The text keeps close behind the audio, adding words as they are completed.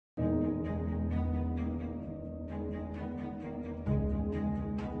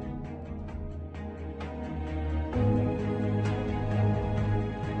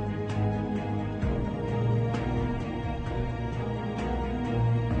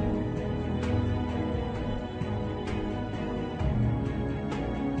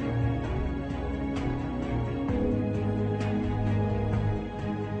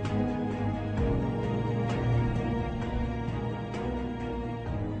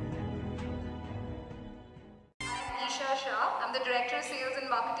the Director of Sales and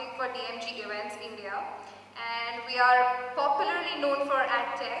Marketing for DMG Events India, and we are popularly known for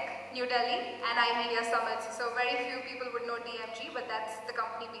AdTech, New Delhi, and iMedia Summits. So very few people would know DMG, but that's the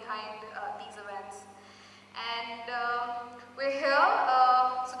company behind these events. And we're here,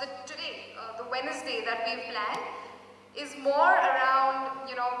 today, the Wednesday that we've planned, is more around,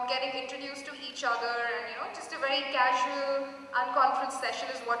 getting introduced to each other and, just a very casual, unconference session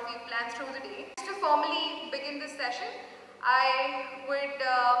is what we've planned through the day. Just to formally begin this session, I would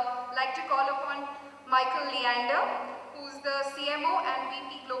like to call upon Leander, who's the CMO and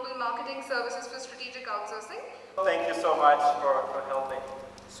VP Global Marketing Services for Strategic Outsourcing. Thank you so much for helping.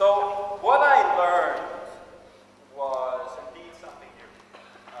 So, what I learned was indeed something new.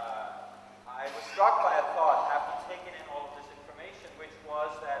 I was struck by a thought after taking in all of this information, which was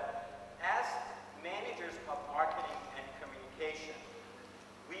that as managers of marketing and communication,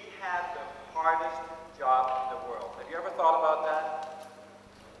 we have the hardest job in the world. Have you ever thought about that?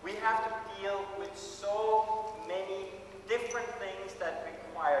 We have to deal with so many different things that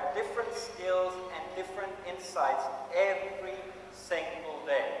require different skills and different insights every single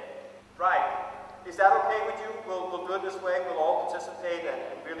day. Right. Is that okay with you? We'll do it this way. We'll all participate and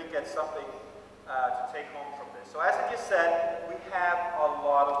really get something to take home from this. So as I just said, we have a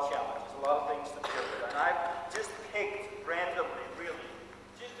lot of challenges, a lot of things to deal with. And I've just picked randomly, really,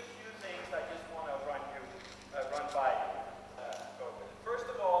 just a few things I just want to run by you. First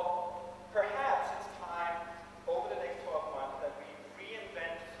of all, perhaps it's time over the next 12 months that we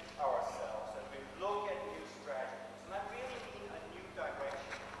reinvent ourselves, that we look at new strategies. And I really mean a new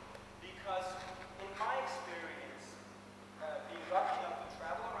direction. Because in my experience, being lucky enough to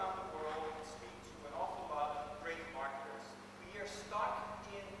travel around the world and speak to an awful lot of great marketers, we are stuck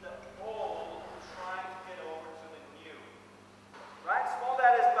in the old trying to get over to the new. Right? Small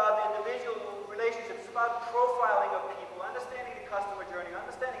data is about the individual relationships. It's about profiling of people, understanding the customer journey,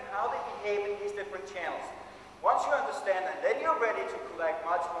 understanding how they behave in these different channels. Once you understand that, then you're ready to collect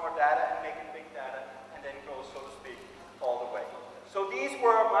much more data and make it big data, and then go, so to speak, all the way. So these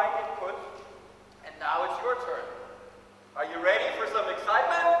were my input, and now it's your turn. Are you ready for some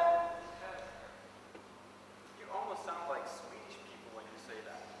excitement? You almost sound like Swedish people when you say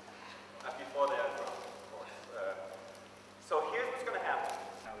that. Before they are drunk, of course. So here's what's going to happen.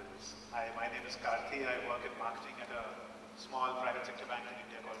 Hi, my name is Karthi. I work in marketing at a small private sector bank in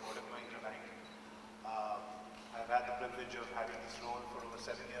India called Kotak Mahindra Bank. I've had the privilege of having this role for over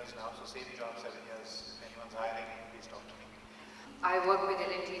 7 years now, so same job 7 years. If anyone's hiring me, please talk to me. I work with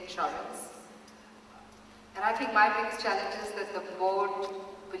L&T Insurance, and I think my biggest challenge is that the board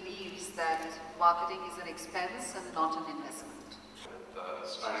believes that marketing is an expense and not an investment. With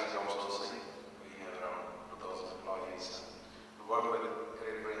strategic outsourcing, we have around 2,000 employees. We work with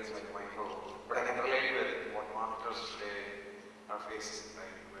great brains like Michael, but I can relate with what marketers today are facing.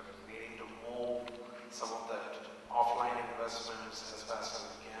 Right? We're needing to move some of that offline investments as fast as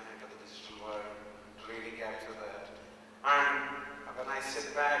we can into the digital world to really capture that. And when I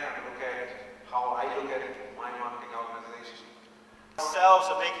sit back and look at how I look at my marketing organization. Ourselves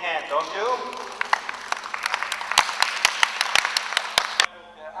a big hand, don't you?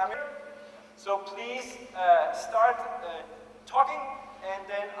 So please start talking, and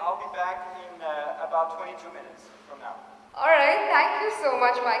then I'll be back in about 22 minutes from now. All right, thank you so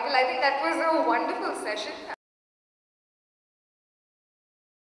much, Michael. I think that was a wonderful session.